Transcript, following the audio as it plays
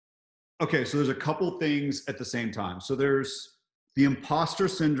Okay, so there's a couple things at the same time. So there's the imposter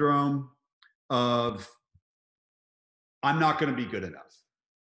syndrome of I'm not going to be good enough.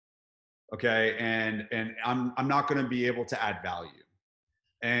 Okay, and I'm not going to be able to add value.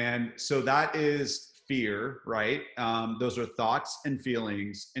 And so that is fear, right? Those are thoughts and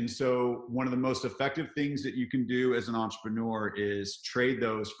feelings. And so one of the most effective things that you can do as an entrepreneur is trade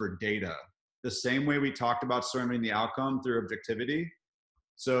those for data. The same way we talked about surrendering the outcome through objectivity.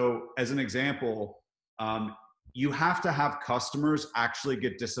 So as an example, you have to have customers actually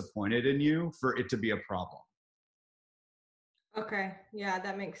get disappointed in you for it to be a problem. Okay. Yeah,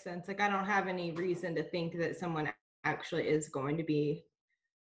 that makes sense. Like I don't have any reason to think that someone actually is going to be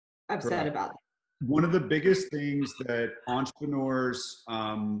upset Correct. about it. One of the biggest things that entrepreneurs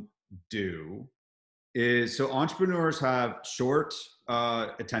do is, so entrepreneurs have short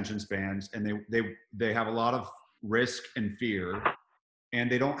attention spans, and they have a lot of risk and fear, and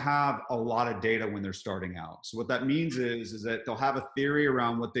they don't have a lot of data when they're starting out. So what that means is that they'll have a theory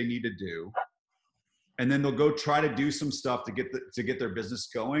around what they need to do, and then they'll go try to do some stuff to get their business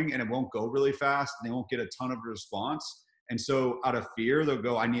going, and it won't go really fast, and they won't get a ton of response. And so out of fear, they'll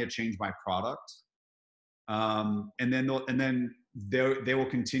go, I need to change my product. And then they will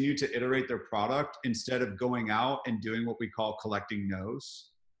continue to iterate their product instead of going out and doing what we call collecting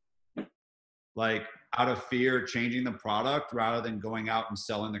no's. Like out of fear, changing the product rather than going out and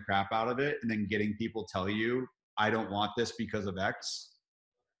selling the crap out of it and then getting people tell you, I don't want this because of X.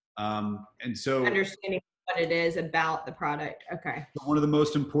 And so Understanding what it is about the product. Okay. one of the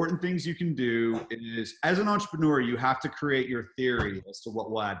most important things you can do is, as an entrepreneur, you have to create your theory as to what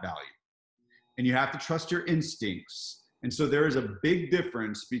will add value. And you have to trust your instincts. And so there is a big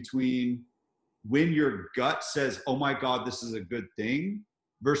difference between when your gut says, oh my God, this is a good thing,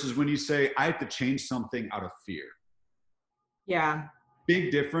 versus when you say, I have to change something out of fear. Yeah.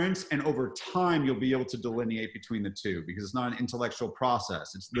 Big difference. And over time, you'll be able to delineate between the two, because it's not an intellectual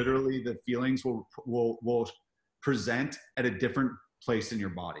process. It's literally the feelings will present at a different place in your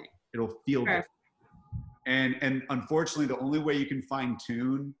body. It'll feel different. And unfortunately, the only way you can fine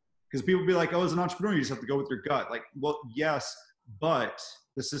tune, because people be like, oh, as an entrepreneur, you just have to go with your gut. Like, well, yes, but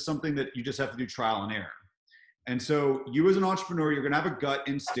this is something that you just have to do trial and error. And so you as an entrepreneur, you're going to have a gut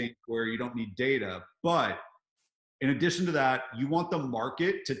instinct where you don't need data. But in addition to that, you want the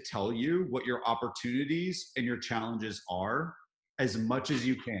market to tell you what your opportunities and your challenges are as much as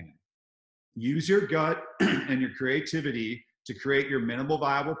you can. Use your gut and your creativity to create your minimal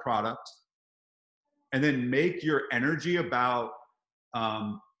viable product, and then make your energy about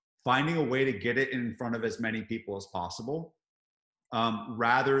finding a way to get it in front of as many people as possible,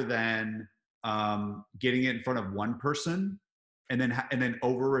 rather than getting it in front of one person and then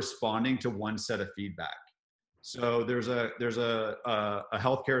over responding to one set of feedback. So there's a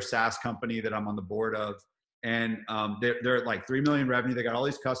healthcare SaaS company that I'm on the board of, and they're at like 3 million revenue. They got all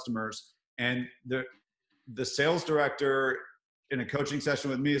these customers, and the sales director in a coaching session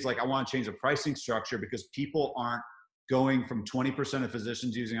with me is like, I want to change the pricing structure because people aren't going from 20% of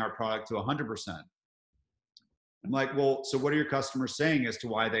physicians using our product to 100%. I'm like, well, so what are your customers saying as to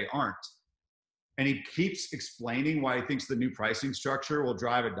why they aren't? And he keeps explaining why he thinks the new pricing structure will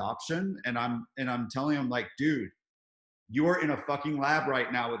drive adoption. And I'm telling him, like, dude, you are in a fucking lab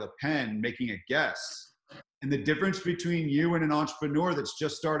right now with a pen making a guess. And the difference between you and an entrepreneur that's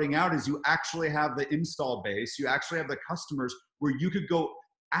just starting out is you actually have the install base. You actually have the customers where you could go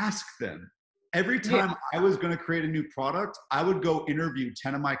ask them. Every time I was going to create a new product, I would go interview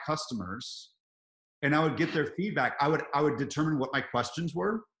 10 of my customers and I would get their feedback. I would determine what my questions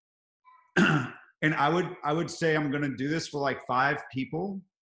were. And I would say, I'm going to do this for like 5 people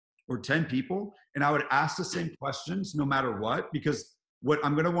or 10 people. And I would ask the same questions no matter what, because what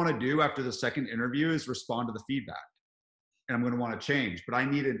I'm going to want to do after the second interview is respond to the feedback. And I'm going to want to change, but I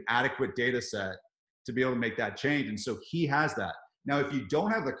need an adequate data set to be able to make that change. And so he has that. Now, if you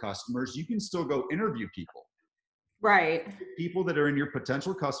don't have the customers, you can still go interview people. Right. People that are in your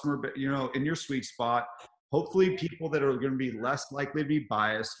potential customer, but in your sweet spot. Hopefully people that are going to be less likely to be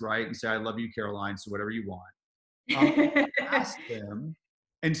biased, right? And say, I love you, Caroline, so whatever you want. Ask them.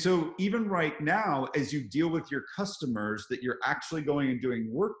 And so even right now, as you deal with your customers that you're actually going and doing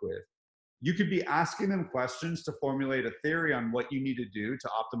work with, you could be asking them questions to formulate a theory on what you need to do to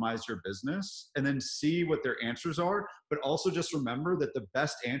optimize your business, and then see what their answers are. But also just remember that the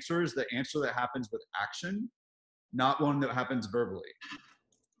best answer is the answer that happens with action, not one that happens verbally.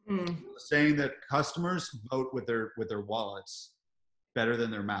 Saying that customers vote with their wallets better than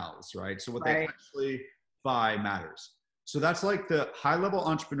their mouths, right? So what they actually buy matters. So that's like the high level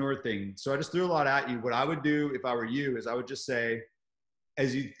entrepreneur thing. So I just threw a lot at you. What I would do if I were you is I would just say,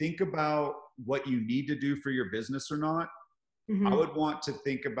 as you think about what you need to do for your business or not, I would want to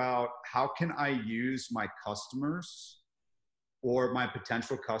think about how can I use my customers or my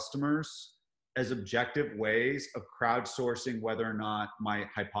potential customers as objective ways of crowdsourcing whether or not my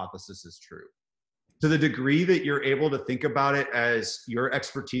hypothesis is true. To the degree that you're able to think about it as your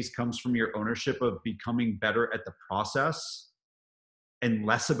expertise comes from your ownership of becoming better at the process and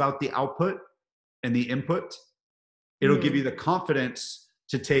less about the output and the input, it'll give you the confidence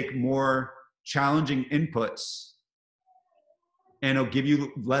to take more challenging inputs, and it'll give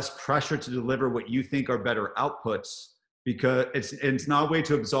you less pressure to deliver what you think are better outputs, because it's not a way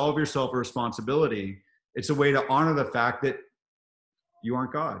to absolve yourself of responsibility. It's a way to honor the fact that you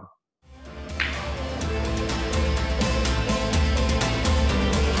aren't God.